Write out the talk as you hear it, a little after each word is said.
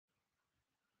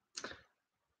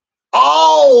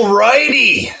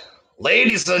Alrighty,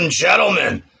 ladies and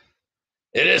gentlemen,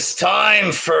 it is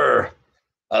time for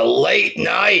a late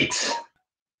night,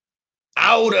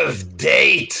 out of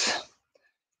date,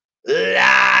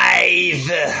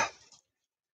 live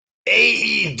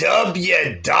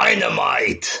AEW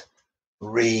Dynamite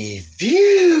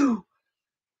review.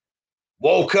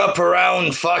 Woke up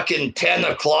around fucking 10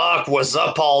 o'clock, was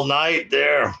up all night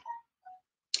there.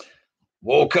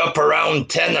 Woke up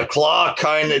around 10 o'clock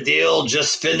kind of deal,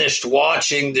 just finished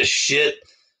watching this shit.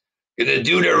 Gonna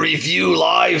do the review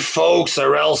live, folks,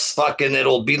 or else fucking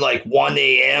it'll be like 1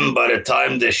 a.m. by the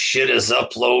time this shit is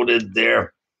uploaded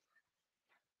there.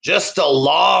 Just a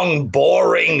long,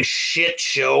 boring shit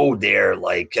show there,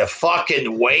 like a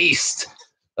fucking waste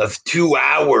of 2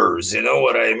 hours, you know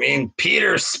what I mean?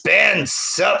 Peter Spence,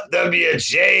 sup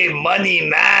WJ, Money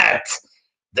Matt,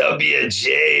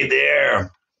 WJ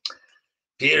there.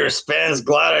 Peter Spence,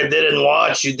 glad I didn't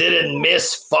watch. You didn't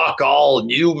miss fuck all.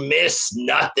 You missed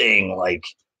nothing. Like,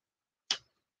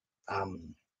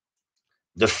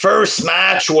 the first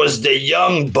match was the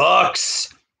Young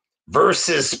Bucks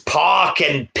versus Pac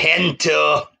and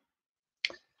Penta.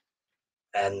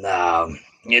 And,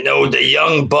 the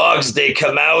Young Bucks, they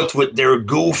come out with their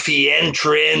goofy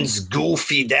entrance,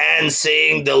 goofy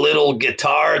dancing, the little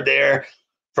guitar there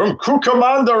from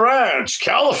Cucamonga Ranch,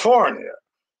 California.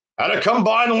 At a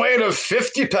combined weight of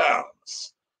 50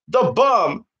 pounds. The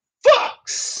bum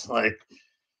fucks. Like,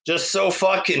 just so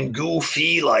fucking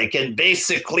goofy, like, and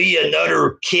basically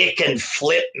another kick and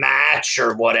flip match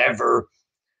or whatever.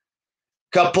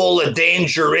 Couple of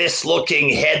dangerous looking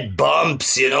head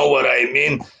bumps, you know what I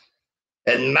mean?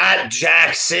 And Matt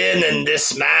Jackson in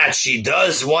this match, he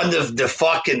does one of the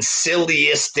fucking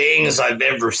silliest things I've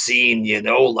ever seen, you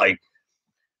know, like,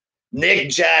 Nick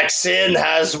Jackson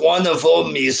has one of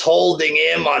them. He's holding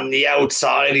him on the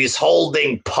outside. He's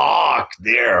holding Pac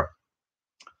there.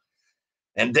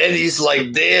 And then he's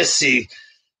like this.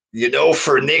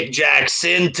 For Nick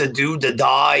Jackson to do the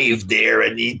dive there.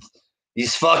 And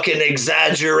he's fucking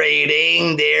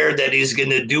exaggerating there that he's going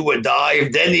to do a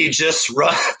dive. Then he just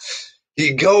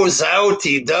he goes out.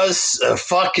 He does a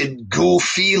fucking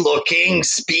goofy looking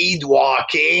speed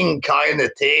walking kind of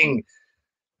thing.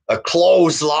 A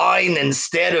clothesline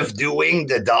instead of doing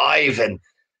the dive, and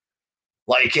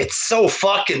like it's so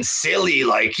fucking silly.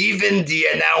 Like even the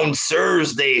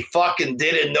announcers, they fucking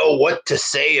didn't know what to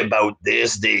say about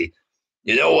this.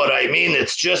 You know what I mean?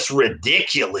 It's just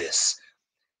ridiculous.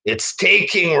 It's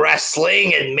taking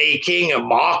wrestling and making a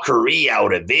mockery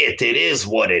out of it. It is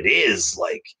what it is.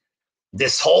 Like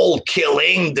this whole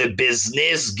killing the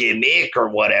business gimmick or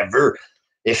whatever.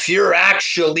 If you're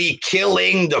actually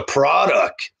killing the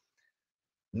product,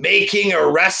 making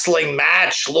a wrestling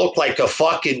match look like a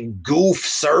fucking goof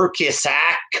circus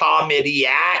act, comedy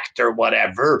act or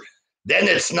whatever, then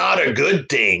it's not a good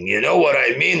thing. You know what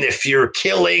I mean? If you're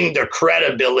killing the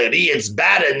credibility, it's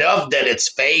bad enough that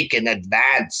it's fake in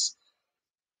advance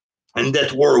and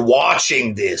that we're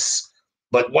watching this.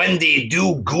 But when they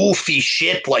do goofy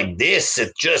shit like this,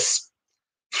 it just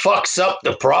fucks up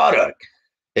the product.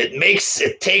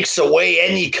 It takes away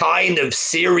any kind of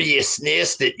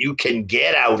seriousness that you can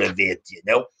get out of it, you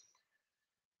know?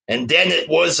 And then it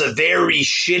was a very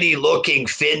shitty looking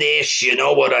finish, you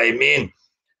know what I mean?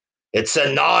 It's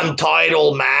a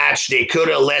non-title match. They could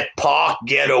have let Pac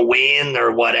get a win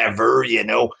or whatever, you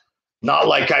know? Not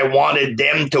like I wanted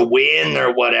them to win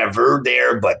or whatever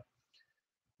there, but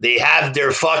they have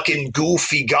their fucking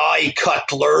goofy guy,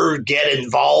 Cutler, get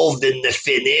involved in the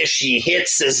finish. He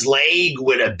hits his leg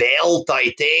with a belt,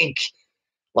 I think.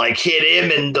 Like, hit him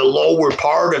in the lower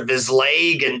part of his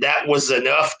leg, and that was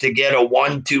enough to get a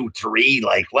 1, 2, 3.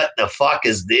 Like, what the fuck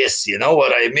is this? You know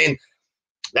what I mean?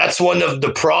 That's one of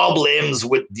the problems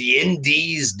with the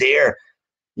indies there.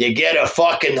 You get a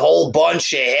fucking whole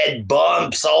bunch of head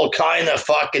bumps, all kind of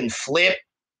fucking flip.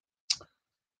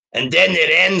 And then it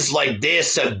ends like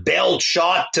this, a belt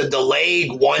shot to the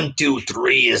leg, 1, 2,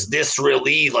 3. Is this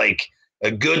really like a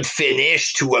good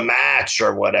finish to a match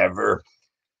or whatever?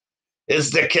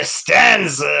 Is the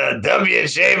Costanza,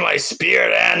 WJ, my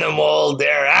spirit animal,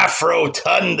 their Afro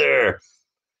Thunder,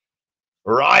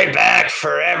 Ryback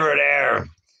forever there,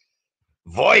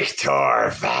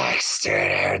 Victor Baxter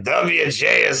there,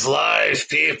 WJ is live,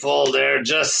 people. They're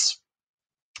just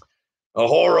a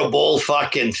horrible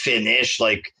fucking finish,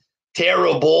 like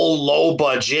terrible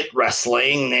low-budget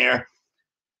wrestling there.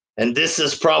 And this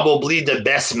is probably the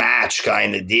best match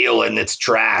kind of deal, and it's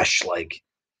trash. Like,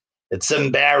 it's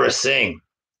embarrassing.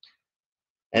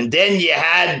 And then you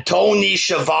had Tony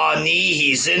Schiavone.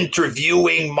 He's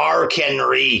interviewing Mark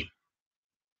Henry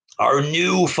our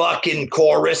new fucking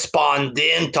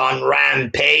correspondent on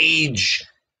Rampage.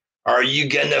 Are you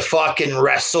gonna fucking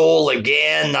wrestle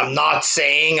again? I'm not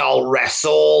saying I'll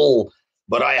wrestle,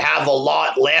 but I have a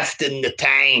lot left in the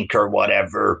tank or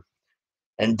whatever.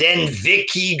 And then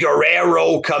Vicky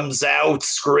Guerrero comes out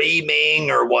screaming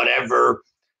or whatever.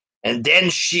 And then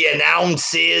she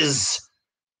announces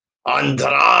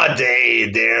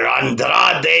Andrade there,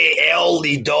 Andrade El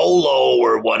Idolo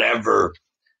or whatever.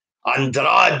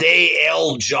 Andrade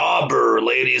El Jobber,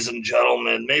 ladies and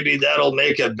gentlemen. Maybe that'll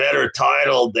make a better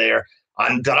title there.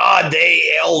 Andrade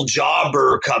El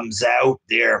Jobber comes out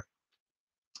there.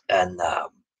 And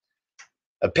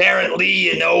apparently,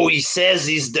 he says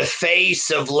he's the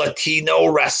face of Latino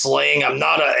wrestling. I'm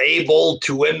not able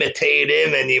to imitate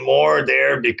him anymore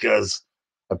there because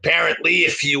apparently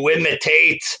if you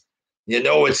imitate,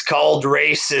 it's called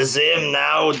racism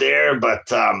now there. But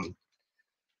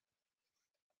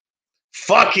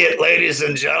fuck it, ladies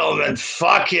and gentlemen.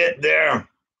 Fuck it there.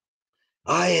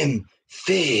 I am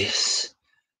face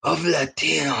of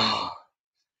Latino.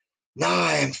 Now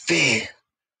I am face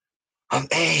of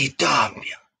AEW.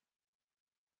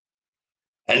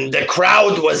 And the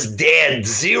crowd was dead.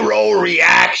 Zero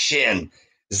reaction.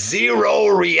 Zero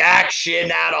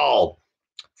reaction at all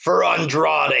for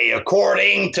Andrade.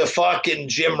 According to fucking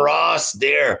Jim Ross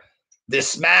there,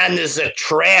 this man is a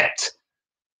threat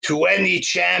to any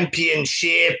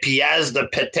championship. He has the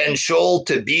potential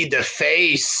to be the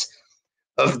face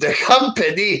of the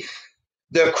company.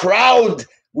 The crowd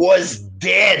was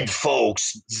dead,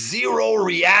 folks. Zero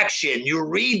reaction. You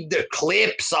read the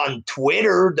clips on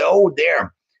Twitter, though,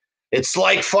 there. It's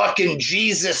like fucking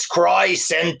Jesus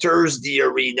Christ enters the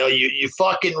arena. You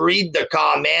fucking read the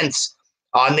comments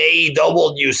on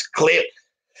AEW's clip.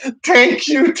 Thank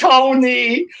you,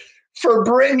 Tony, for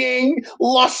bringing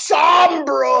La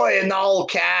Sombra in all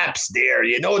caps there.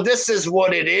 This is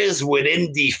what it is with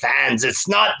indie fans. It's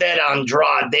not that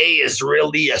Andrade is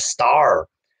really a star.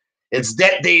 It's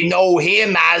that they know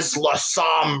him as La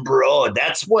Sombra.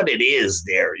 That's what it is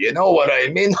there. You know what I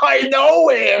mean? I know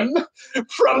him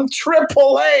from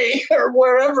AAA or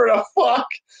wherever the fuck.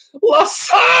 La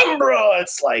Sombra.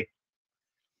 It's like,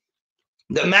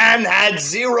 the man had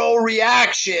zero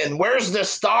reaction. Where's the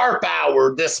star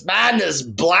power? This man is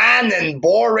bland and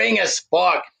boring as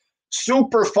fuck.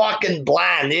 Super fucking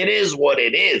bland. It is what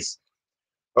it is.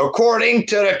 According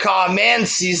to the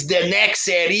comments, he's the next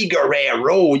Eddie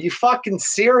Guerrero. You fucking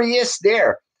serious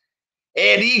there?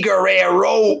 Eddie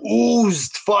Guerrero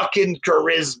oozed fucking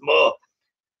charisma.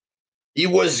 He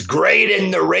was great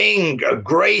in the ring, a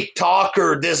great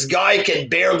talker. This guy can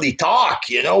barely talk,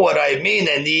 you know what I mean?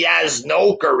 And he has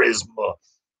no charisma.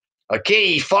 Okay,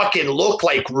 he fucking looked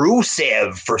like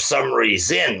Rusev for some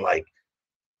reason. Like,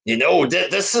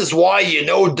 this is why,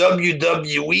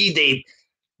 WWE,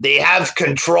 they have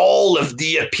control of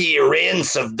the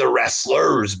appearance of the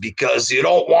wrestlers because you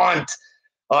don't want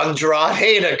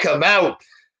Andrade to come out.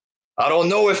 I don't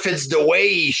know if it's the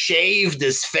way he shaved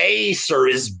his face or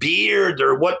his beard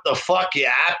or what the fuck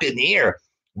happened here,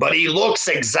 but he looks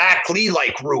exactly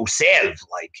like Rusev.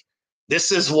 Like,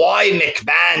 this is why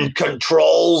McMahon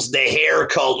controls the hair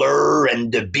color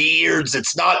and the beards.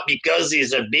 It's not because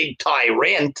he's a big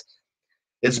tyrant.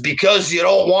 It's because you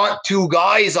don't want two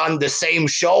guys on the same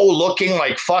show looking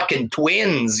like fucking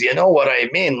twins. You know what I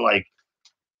mean? Like,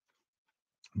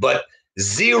 but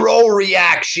zero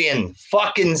reaction.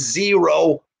 Fucking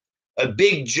zero. A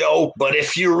big joke. But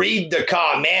if you read the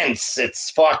comments,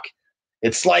 it's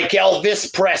like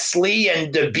Elvis Presley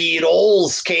and the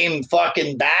Beatles came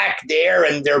fucking back there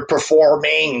and they're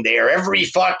performing there. Every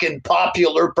fucking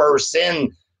popular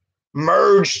person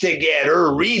merged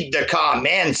together. Read the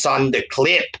comments on the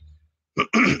clip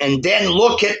and then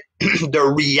look at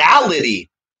the reality,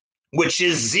 which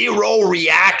is zero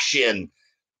reaction,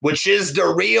 which is the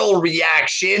real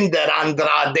reaction that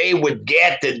Andrade would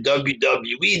get in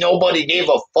WWE. Nobody gave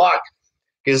a fuck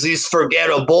because he's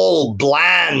forgettable,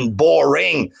 bland,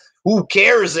 boring. Who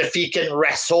cares if he can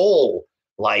wrestle?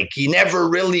 Like, he never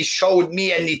really showed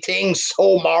me anything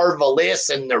so marvelous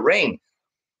in the ring.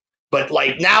 But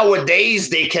like nowadays,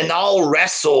 they can all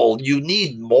wrestle. You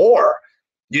need more.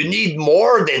 You need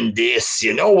more than this.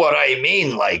 You know what I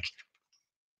mean? Like,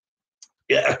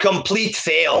 a complete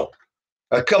fail.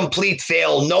 A complete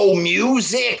fail. No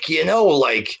music,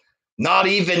 like not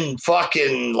even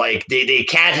fucking like they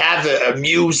can't have a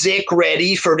music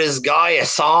ready for this guy, a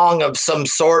song of some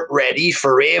sort ready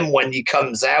for him when he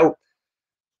comes out.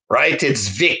 Right? It's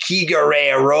Vicky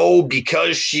Guerrero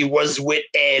because she was with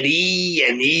Eddie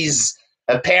and he's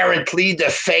apparently the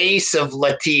face of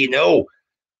Latino.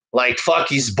 Like, fuck,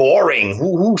 he's boring.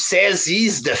 Who says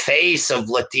he's the face of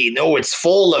Latino? It's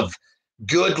full of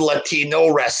good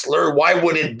Latino wrestler. Why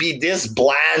would it be this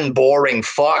bland, boring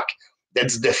fuck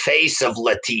that's the face of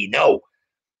Latino?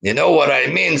 You know what I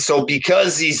mean? So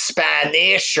because he's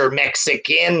Spanish or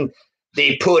Mexican,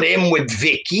 they put him with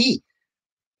Vicky,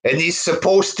 and he's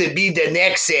supposed to be the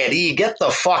next Eddie. Get the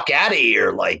fuck out of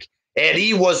here. Like,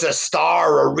 Eddie was a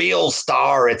star, a real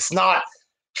star. It's not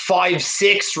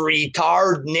 5'6"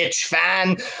 retard niche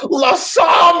fan. La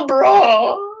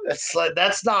Sombra.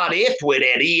 That's not it with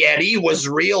Eddie. Eddie was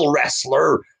real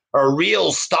wrestler, a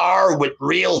real star with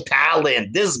real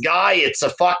talent. This guy, it's a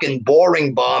fucking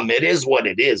boring bum. It is what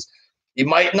it is. He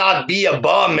might not be a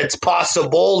bum. It's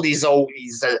possible he's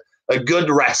a good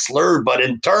wrestler, but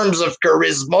in terms of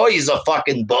charisma, he's a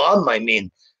fucking bum. I mean,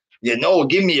 you know,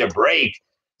 give me a break.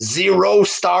 0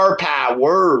 star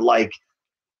power, like.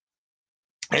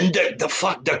 And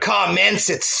the comments,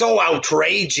 it's so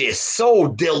outrageous, so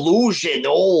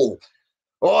delusional.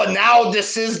 Oh, now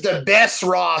this is the best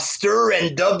roster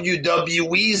and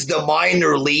WWE's the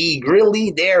minor league.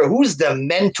 Really? Who's the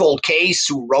mental case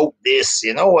who wrote this?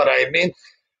 You know what I mean?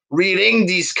 Reading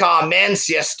these comments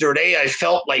yesterday, I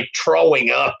felt like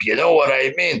throwing up. You know what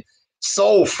I mean?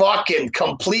 So fucking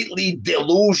completely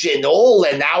delusional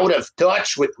and out of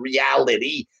touch with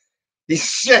reality.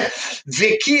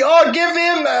 Vicky, give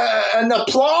him an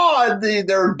applaud.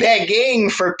 They're begging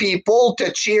for people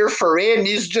to cheer for him.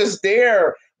 He's just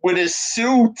there with his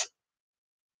suit.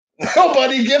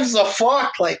 Nobody gives a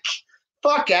fuck. Like,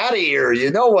 fuck out of here.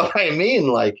 You know what I mean?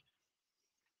 Like,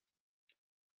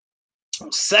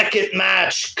 second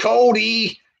match,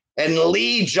 Cody and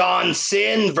Lee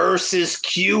Johnson versus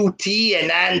QT and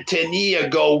Anthony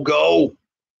Go.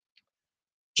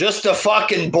 Just a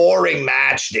fucking boring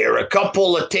match there. A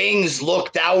couple of things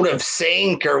looked out of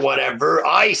sync or whatever.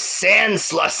 I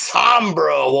sense La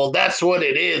Sombra. Well, that's what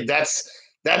it is.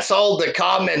 That's all the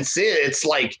comments is. It's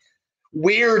like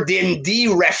weird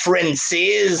indie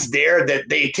references there that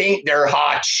they think they're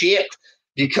hot shit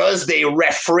because they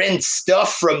reference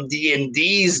stuff from the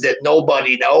indies that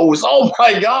nobody knows. Oh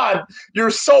my God, you're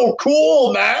so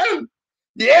cool, man.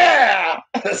 Yeah.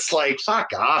 It's like,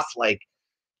 fuck off. Like,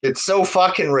 it's so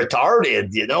fucking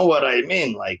retarded, you know what I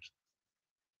mean? Like,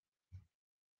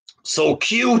 so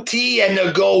QT and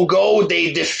the Go,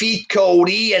 they defeat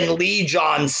Cody and Lee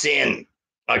Johnson.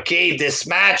 Okay, this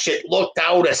match, it looked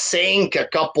out of sync a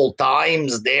couple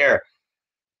times there.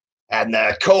 And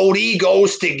Cody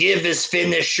goes to give his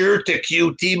finisher to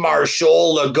QT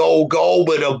Marshall, a Go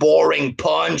with a boring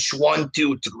punch, 1,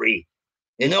 2, 3.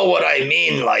 You know what I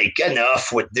mean? Like,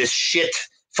 enough with this shit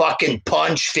fucking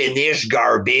punch finish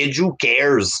garbage. Who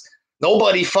cares?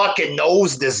 Nobody fucking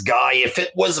knows this guy. If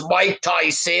it was Mike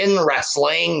Tyson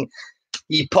wrestling,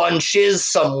 he punches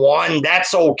someone,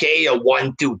 that's okay, a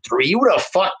 1, 2, 3. Who the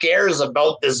fuck cares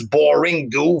about this boring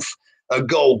goof, a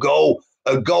go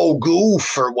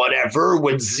goof or whatever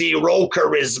with 0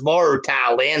 charisma or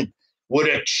talent with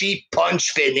a cheap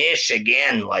punch finish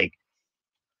again? Like,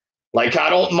 I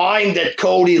don't mind that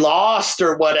Cody lost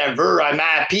or whatever. I'm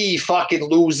happy he fucking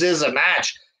loses a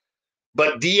match.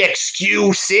 But the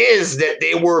excuse is that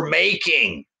they were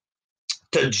making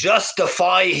to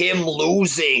justify him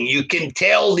losing. You can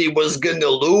tell he was going to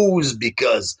lose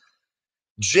because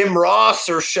Jim Ross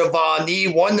or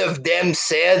Shivani, one of them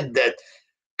said that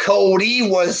Cody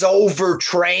was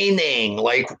overtraining,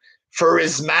 like, for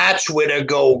his match with a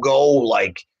go.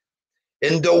 Like,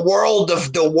 in the world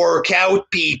of the workout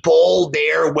people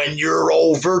there, when you're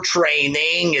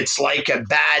overtraining, it's like a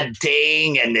bad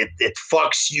thing and it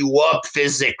fucks you up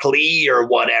physically or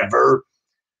whatever.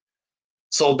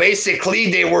 So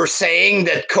basically they were saying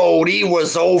that Cody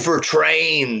was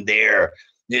overtrained there,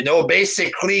 you know,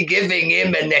 basically giving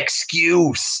him an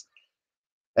excuse.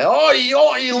 Oh,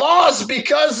 he lost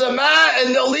because an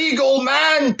illegal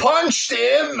man punched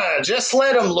him. Just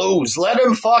let him lose. Let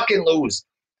him fucking lose.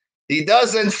 He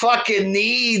doesn't fucking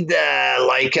need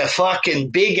like a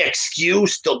fucking big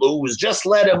excuse to lose. Just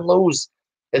let him lose.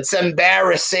 It's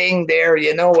embarrassing there,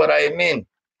 you know what I mean?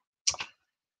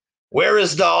 Where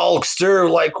is the Hulkster?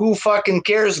 Like, who fucking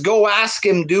cares? Go ask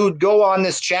him, dude. Go on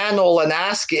this channel and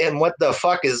ask him what the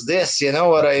fuck is this, you know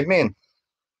what I mean?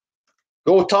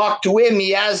 Go talk to him.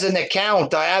 He has an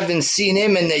account. I haven't seen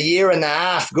him in 1.5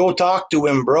 years. Go talk to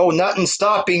him, bro. Nothing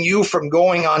stopping you from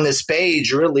going on this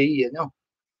page, really, you know?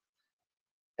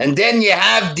 And then you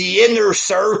have the Inner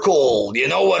Circle, you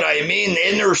know what I mean?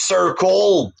 Inner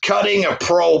Circle cutting a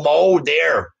promo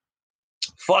there.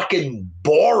 Fucking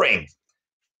boring.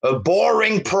 A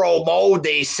boring promo.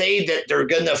 They say that they're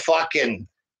gonna fucking,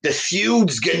 the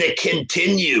feud's gonna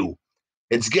continue.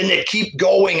 It's going to keep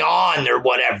going on or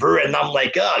whatever. And I'm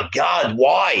like, oh, God,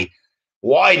 why?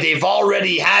 Why? They've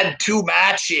already had 2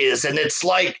 matches, and it's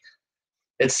like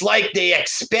they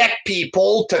expect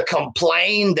people to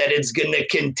complain that it's going to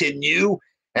continue,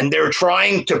 and they're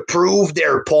trying to prove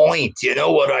their point. You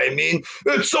know what I mean?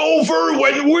 It's over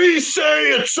when we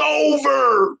say it's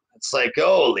over. It's like,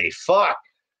 holy fuck.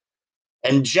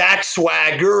 And Jack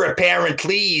Swagger,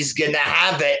 apparently, he's going to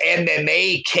have an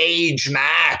MMA cage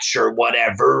match or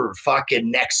whatever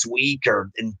fucking next week or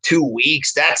in 2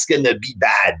 weeks. That's going to be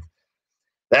bad.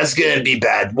 That's going to be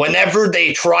bad. Whenever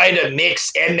they try to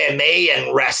mix MMA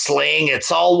and wrestling,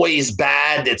 it's always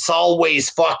bad. It's always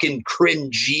fucking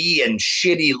cringy and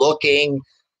shitty looking.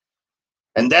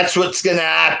 And that's what's going to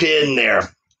happen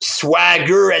there.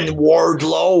 Swagger and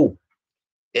Wardlow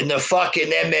in the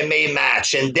fucking MMA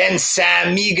match. And then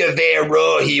Sammy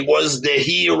Guevara, he was the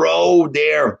hero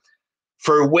there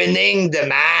for winning the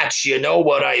match. You know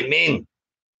what I mean?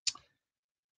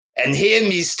 And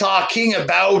he's talking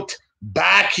about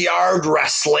backyard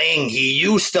wrestling. He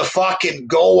used to fucking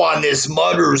go on his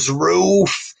mother's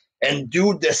roof and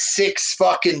do the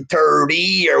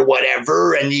 6:30 or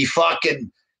whatever. And he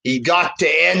got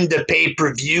to end the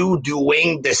pay-per-view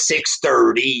doing the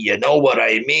 6:30. You know what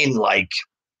I mean? Like,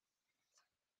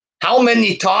 how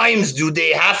many times do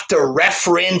they have to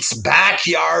reference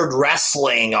backyard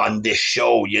wrestling on this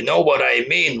show? You know what I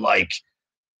mean? Like,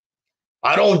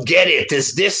 I don't get it.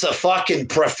 Is this a fucking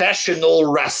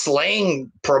professional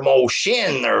wrestling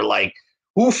promotion? Or like,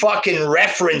 who fucking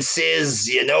references,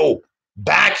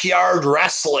 backyard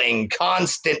wrestling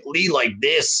constantly like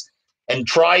this and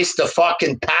tries to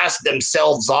fucking pass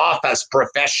themselves off as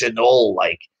professional?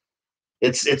 Like,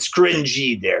 it's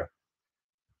cringy there.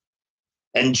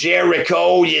 And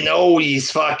Jericho, he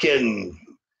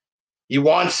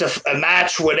wants a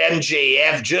match with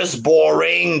MJF, just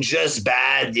boring, just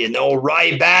bad,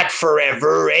 Ryback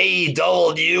forever.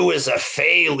 AEW is a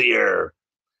failure.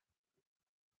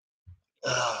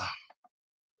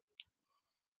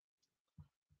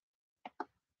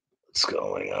 What's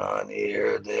going on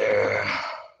here, there?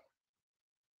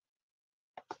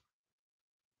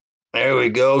 There we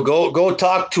go. Go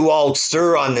talk to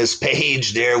Altster on this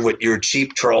page there with your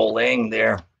cheap trolling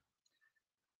there.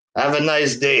 Have a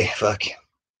nice day. Fuck.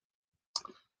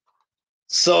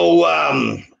 So,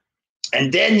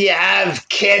 and then you have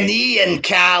Kenny and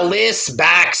Callis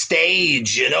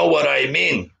backstage. You know what I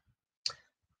mean?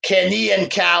 Kenny and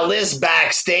Callis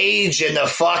backstage in a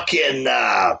fucking,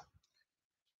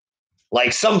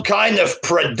 like some kind of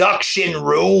production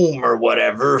room or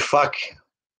whatever. Fuck.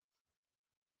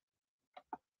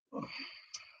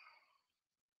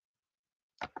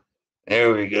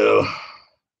 There we go.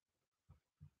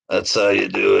 That's how you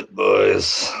do it,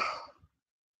 boys.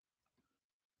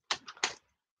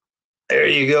 There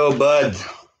you go, bud.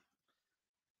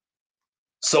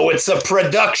 So it's a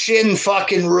production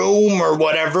fucking room or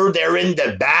whatever. They're in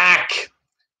the back.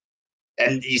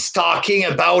 And he's talking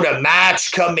about a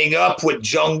match coming up with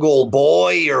Jungle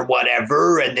Boy or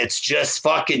whatever. And it's just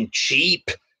fucking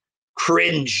cheap,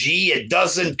 cringy. It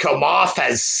doesn't come off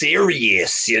as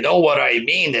serious. You know what I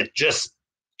mean? It's just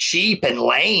cheap and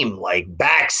lame. Like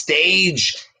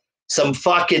backstage, some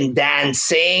fucking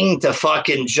dancing to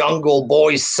fucking Jungle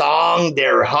Boy's song.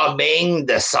 They're humming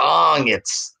the song.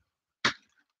 It's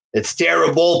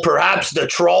terrible. Perhaps the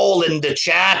troll in the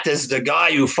chat is the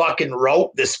guy who fucking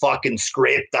wrote this fucking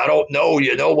script. I don't know,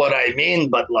 you know what I mean?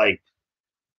 But like,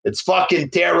 it's fucking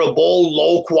terrible,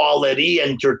 low quality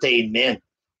entertainment.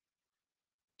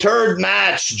 Third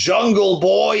match, Jungle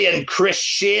Boy and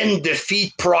Christian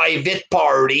defeat Private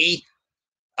Party.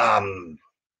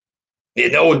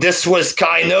 This was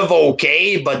kind of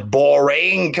okay, but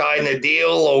boring kind of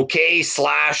deal. Okay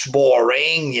 /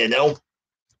 boring,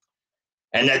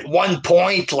 And at one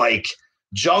point, like,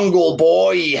 Jungle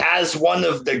Boy, he has one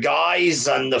of the guys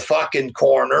on the fucking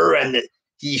corner, and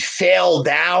he fell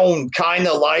down kind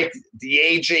of like the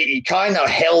AJ. He kind of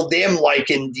held him like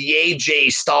in the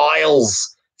AJ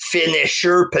Styles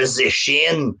finisher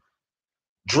position.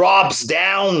 Drops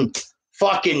down,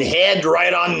 fucking head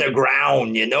right on the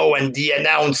ground, and the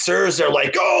announcers are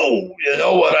like, oh, you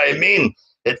know what I mean?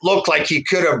 It looked like he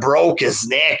could have broke his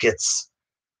neck. It's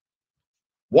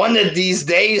one of these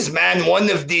days, man, one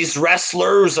of these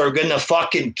wrestlers are going to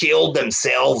fucking kill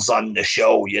themselves on the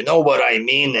show. You know what I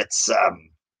mean? It's,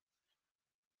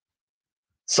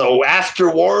 so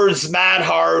afterwards, Matt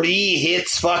Hardy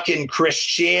hits fucking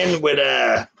Christian with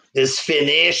his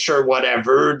finish or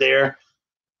whatever there.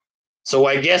 So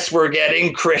I guess we're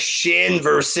getting Christian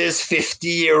versus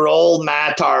 50-year-old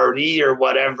Matt Hardy or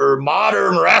whatever.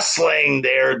 Modern wrestling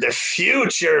there, the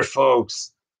future,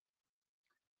 folks.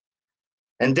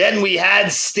 And then we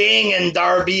had Sting and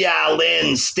Darby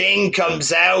Allin. Sting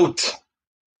comes out.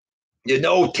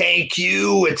 Thank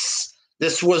you.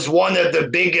 This was one of the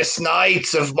biggest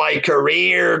nights of my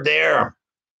career there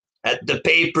at the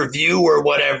pay-per-view or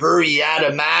whatever. He had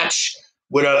a match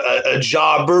with a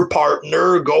jobber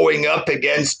partner going up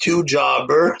against two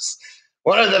jobbers.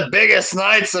 One of the biggest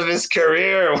nights of his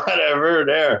career, whatever,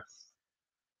 there.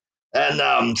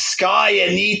 And Sky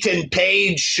and Ethan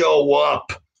Page show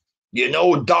up.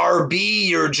 Darby,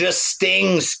 you're just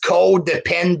Sting's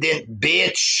codependent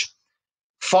bitch.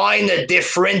 Find a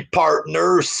different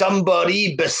partner,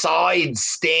 somebody besides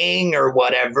Sting or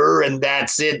whatever, and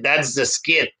that's it. That's the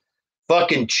skit.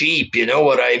 Fucking cheap, you know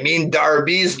what I mean?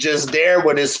 Darby's just there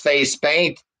with his face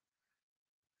paint.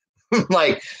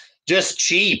 Like, just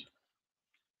cheap.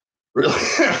 Really,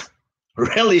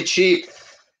 really cheap.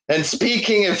 And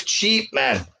speaking of cheap,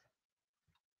 man,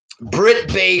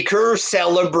 Britt Baker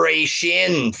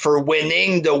celebration for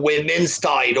winning the women's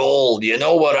title. You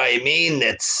know what I mean?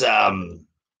 It's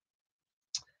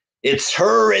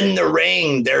her in the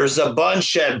ring. There's a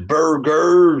bunch of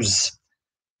burgers.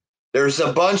 There's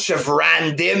a bunch of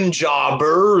random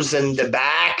jobbers in the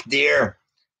back there.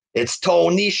 It's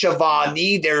Tony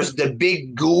Schiavone. There's the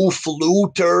big goof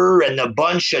Luther and a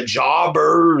bunch of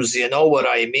jobbers. You know what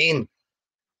I mean?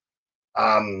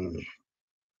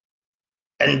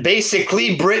 And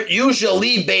basically,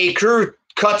 usually Baker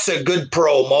cuts a good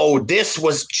promo. This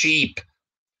was cheap.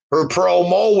 Her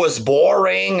promo was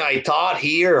boring, I thought,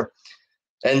 here.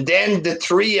 And then the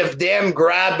three of them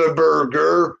grab a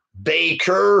burger.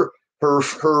 Baker,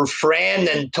 her friend,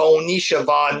 and Tony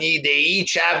Schiavone, they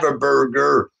each have a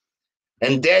burger.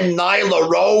 And then Nyla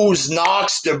Rose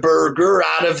knocks the burger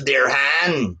out of their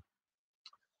hand,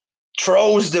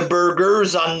 throws the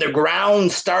burgers on the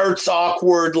ground, starts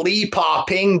awkwardly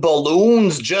popping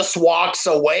balloons, just walks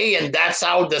away, and that's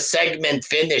how the segment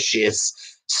finishes.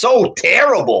 So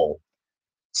terrible.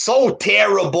 So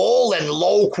terrible and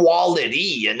low quality.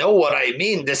 You know what I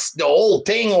mean? The whole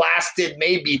thing lasted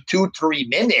maybe 2-3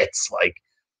 minutes, like,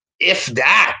 if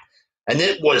that. And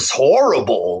it was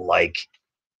horrible. Like,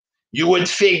 you would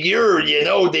figure,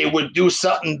 they would do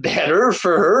something better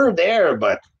for her there,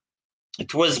 but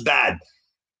it was bad.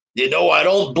 I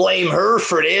don't blame her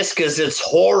for this because it's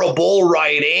horrible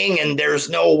writing and there's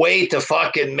no way to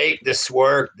fucking make this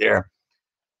work there.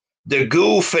 The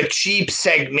goof, a cheap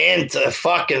segment,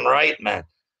 fucking right, man.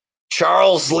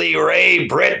 Charles Lee Ray,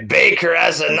 Britt Baker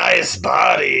has a nice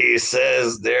body, he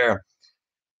says there.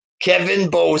 Kevin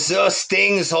Boza,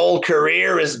 Sting's whole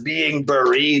career is being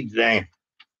buried, man.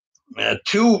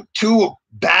 Two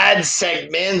bad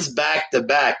segments back to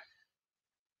back.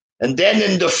 And then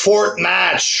in the fourth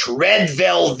match, Red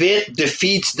Velvet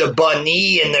defeats the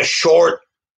Bunny in a short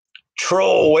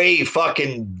throwaway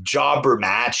fucking jobber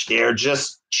match. They're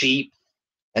just cheap.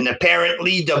 And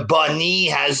apparently the Bunny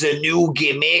has a new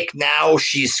gimmick now.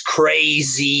 She's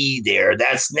crazy there.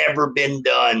 That's never been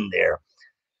done there.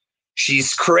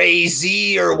 She's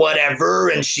crazy or whatever,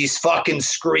 and she's fucking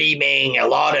screaming, a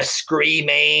lot of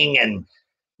screaming and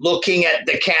looking at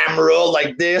the camera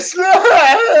like this.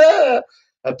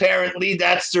 Apparently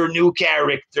that's their new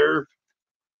character.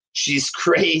 She's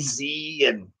crazy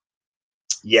and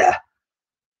yeah.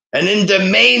 And in the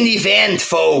main event,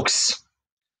 folks,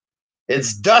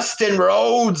 it's Dustin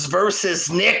Rhodes versus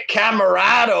Nick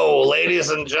Camarado, ladies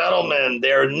and gentlemen.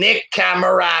 They're Nick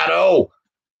Camarado,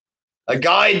 a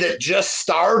guy that just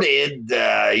started.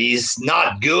 He's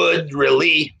not good,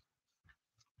 really.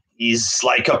 He's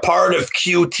like a part of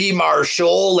QT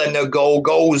Marshall and the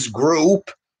Go-Go's group.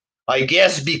 I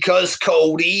guess because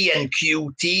Cody and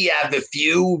QT have a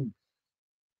feud,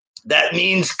 that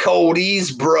means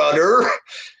Cody's brother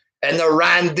and a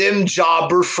random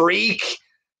jobber freak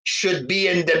should be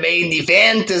in the main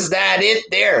event. Is that it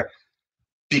there?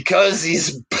 Because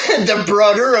he's the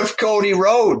brother of Cody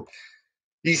Rhodes.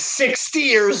 He's 60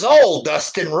 years old,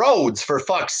 Dustin Rhodes, for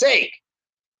fuck's sake.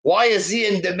 Why is he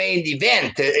in the main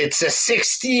event? It's a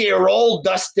 60-year-old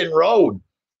Dustin Rhodes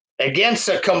against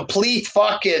a complete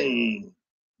fucking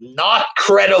not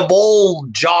credible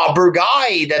jobber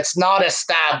guy that's not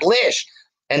established.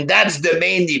 And that's the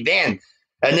main event.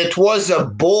 And it was a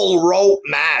bull rope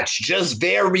match, just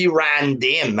very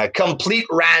random, a complete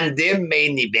random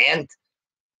main event.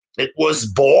 It was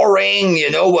boring, you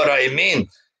know what I mean?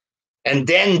 And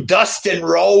then Dustin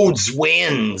Rhodes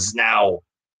wins now.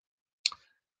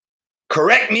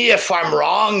 correct me if I'm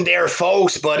wrong there,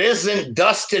 folks, but isn't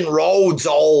Dustin Rhodes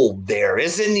old there?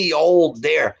 Isn't he old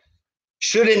there?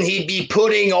 Shouldn't he be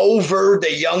putting over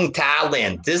the young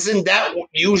talent? Isn't that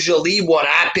usually what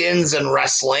happens in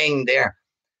wrestling there?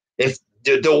 If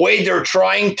the way they're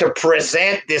trying to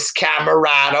present this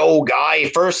Camarado guy,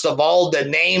 first of all, the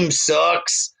name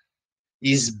sucks.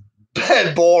 He's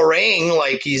boring,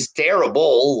 like he's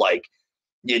terrible. Like,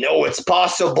 it's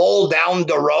possible down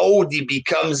the road he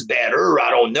becomes better.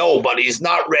 I don't know, but he's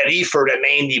not ready for the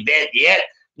main event yet.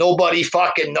 Nobody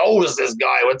fucking knows this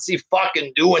guy. What's he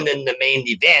fucking doing in the main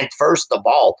event, first of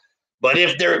all? But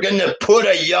if they're going to put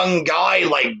a young guy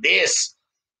like this,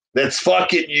 that's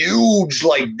fucking huge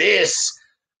like this,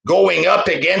 going up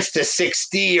against a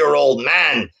 60-year-old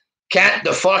man, can't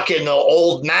the fucking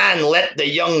old man let the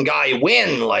young guy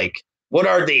win? Like, what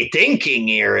are they thinking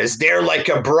here? Is there like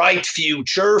a bright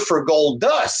future for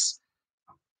Goldust?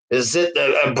 Is it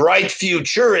a bright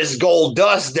future? Is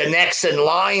Goldust the next in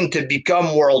line to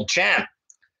become world champ?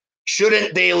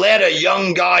 Shouldn't they let a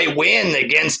young guy win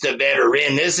against a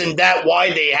veteran? Isn't that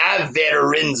why they have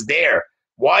veterans there?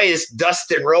 Why is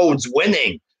Dustin Rhodes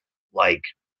winning? Like,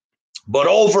 but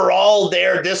overall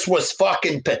there, this was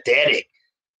fucking pathetic.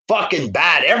 Fucking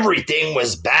bad. Everything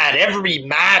was bad. Every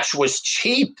match was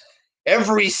cheap.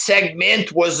 Every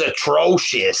segment was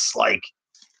atrocious. Like,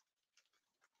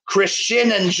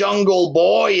 Christian and Jungle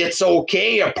Boy, it's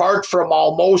okay, apart from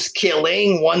almost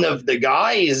killing one of the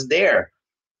guys there.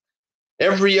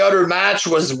 Every other match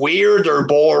was weird or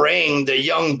boring. The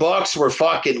Young Bucks were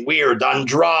fucking weird.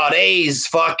 Andrade's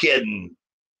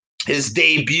his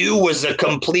debut was a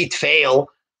complete fail.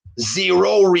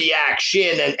 Zero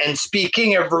reaction. And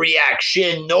speaking of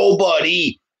reaction,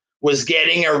 nobody was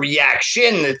getting a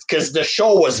reaction because the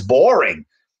show was boring.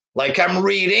 Like, I'm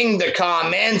reading the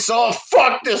comments, oh,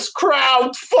 fuck this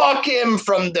crowd, fuck him,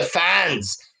 from the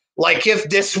fans. Like, if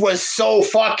this was so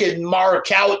fucking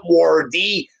mark-out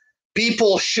worthy,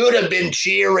 people should have been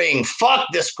cheering. Fuck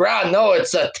this crowd. No,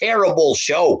 it's a terrible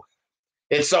show.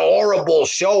 It's a horrible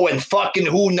show, and fucking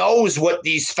who knows what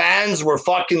these fans were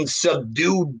fucking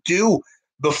subdued to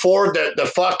before the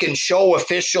fucking show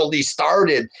officially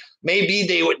started. Maybe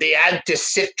they had to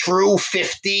sit through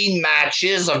 15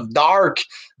 matches of dark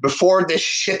before this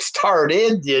shit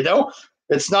started,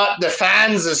 It's not the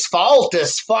fans' fault.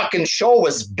 This fucking show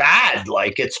was bad.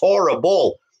 Like, it's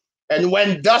horrible. And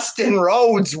when Dustin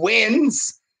Rhodes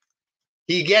wins,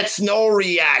 he gets no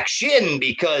reaction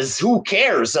because who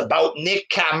cares about Nick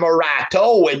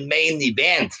Camarato in main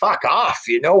event? Fuck off,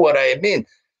 you know what I mean?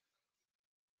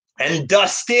 And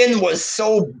Dustin was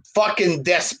so fucking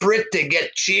desperate to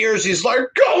get cheers. He's like,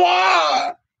 come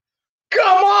on!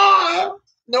 Come on!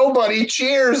 Nobody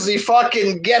cheers. He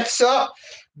fucking gets up,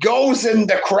 goes in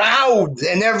the crowd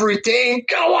and everything.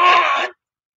 Come on!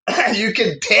 You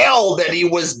could tell that he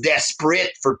was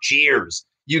desperate for cheers.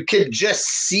 You could just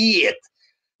see it.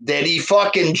 That he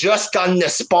fucking just on the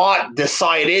spot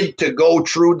decided to go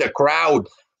through the crowd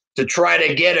to try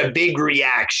to get a big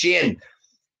reaction.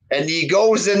 And he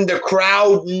goes in the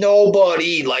crowd,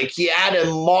 nobody. Like, he had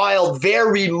a mild,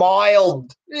 very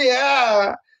mild,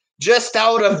 just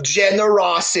out of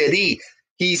generosity.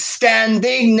 He's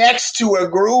standing next to a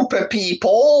group of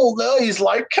people. He's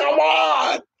like, come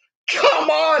on. Come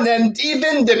on. And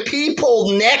even the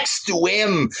people next to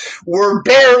him were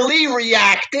barely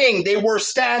reacting. They were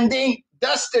standing.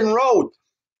 Dustin Rhodes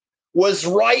was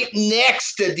right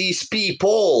next to these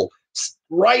people,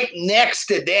 right next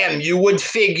to them. You would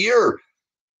figure,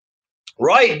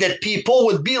 right, that people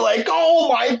would be like, oh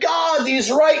my God, he's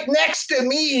right next to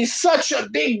me. He's such a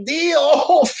big deal.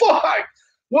 Oh, fuck.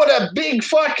 What a big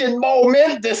fucking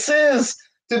moment this is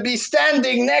to be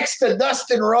standing next to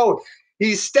Dustin Rhodes.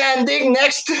 He's standing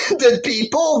next to the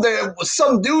people. There was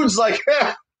some dudes like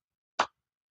that.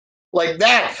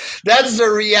 That's the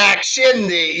reaction that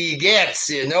he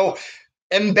gets,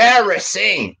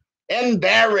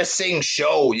 Embarrassing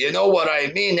show. You know what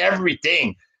I mean?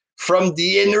 Everything from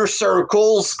the Inner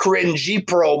Circle's cringy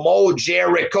promo,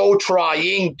 Jericho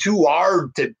trying too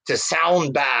hard to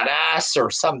sound badass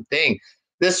or something.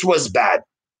 This was bad.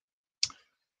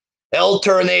 El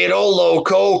Tornado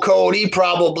Loco Cody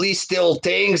probably still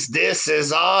thinks this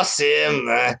is awesome.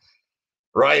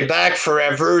 Right back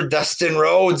forever. Dustin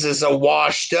Rhodes is a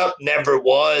washed up, never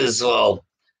was. Well,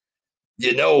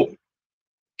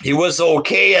 he was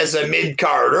okay as a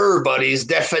mid-carder, but he's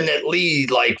definitely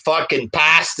like fucking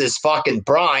past his fucking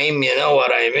prime. You know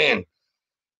what I mean?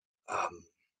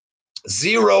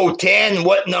 0-10,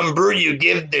 what number you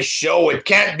give this show? It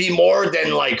can't be more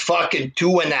than like fucking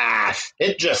 2.5.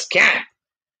 It just can't.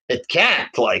 It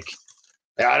can't. Like,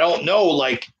 I don't know,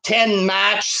 like 10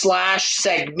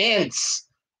 match/segments,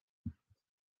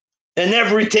 and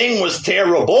everything was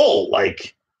terrible.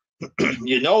 Like,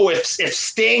 if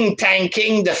Sting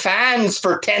tanking the fans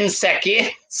for 10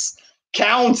 seconds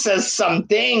counts as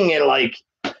something, and like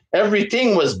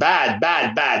everything was bad,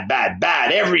 bad, bad, bad,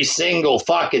 bad. Every single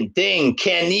fucking thing.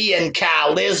 Kenny and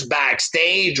Callis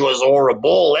backstage was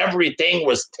horrible. Everything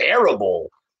was terrible.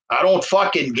 I don't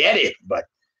fucking get it, but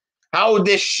how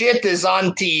this shit is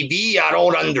on TV, I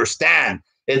don't understand.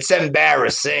 It's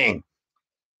embarrassing.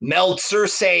 Meltzer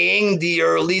saying the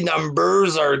early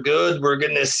numbers are good. We're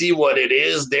going to see what it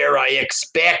is there. I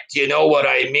expect, you know what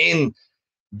I mean,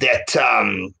 that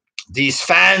these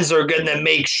fans are going to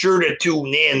make sure to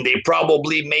tune in. They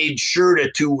probably made sure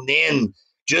to tune in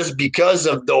just because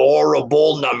of the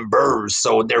horrible numbers.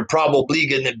 So they're probably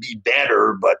going to be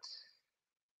better. But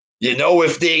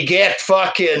if they get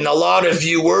fucking a lot of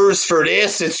viewers for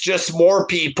this, it's just more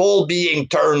people being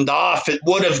turned off. It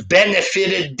would have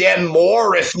benefited them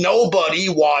more if nobody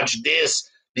watched this,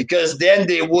 because then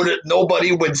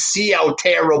nobody would see how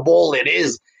terrible it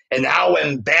is and how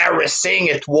embarrassing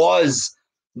it was.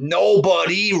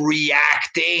 Nobody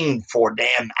reacting for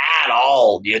them at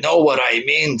all. You know what I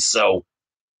mean? So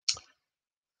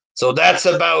that's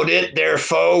about it there,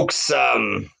 folks.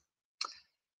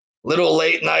 Little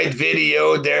late night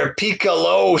video there.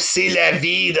 Piccolo, c'est la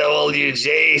vie,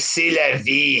 WJ, c'est la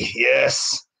vie.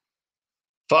 Yes.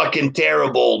 Fucking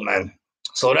terrible, man.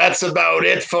 So that's about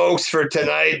it, folks, for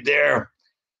tonight there.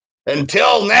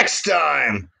 Until next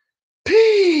time,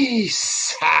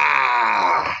 peace.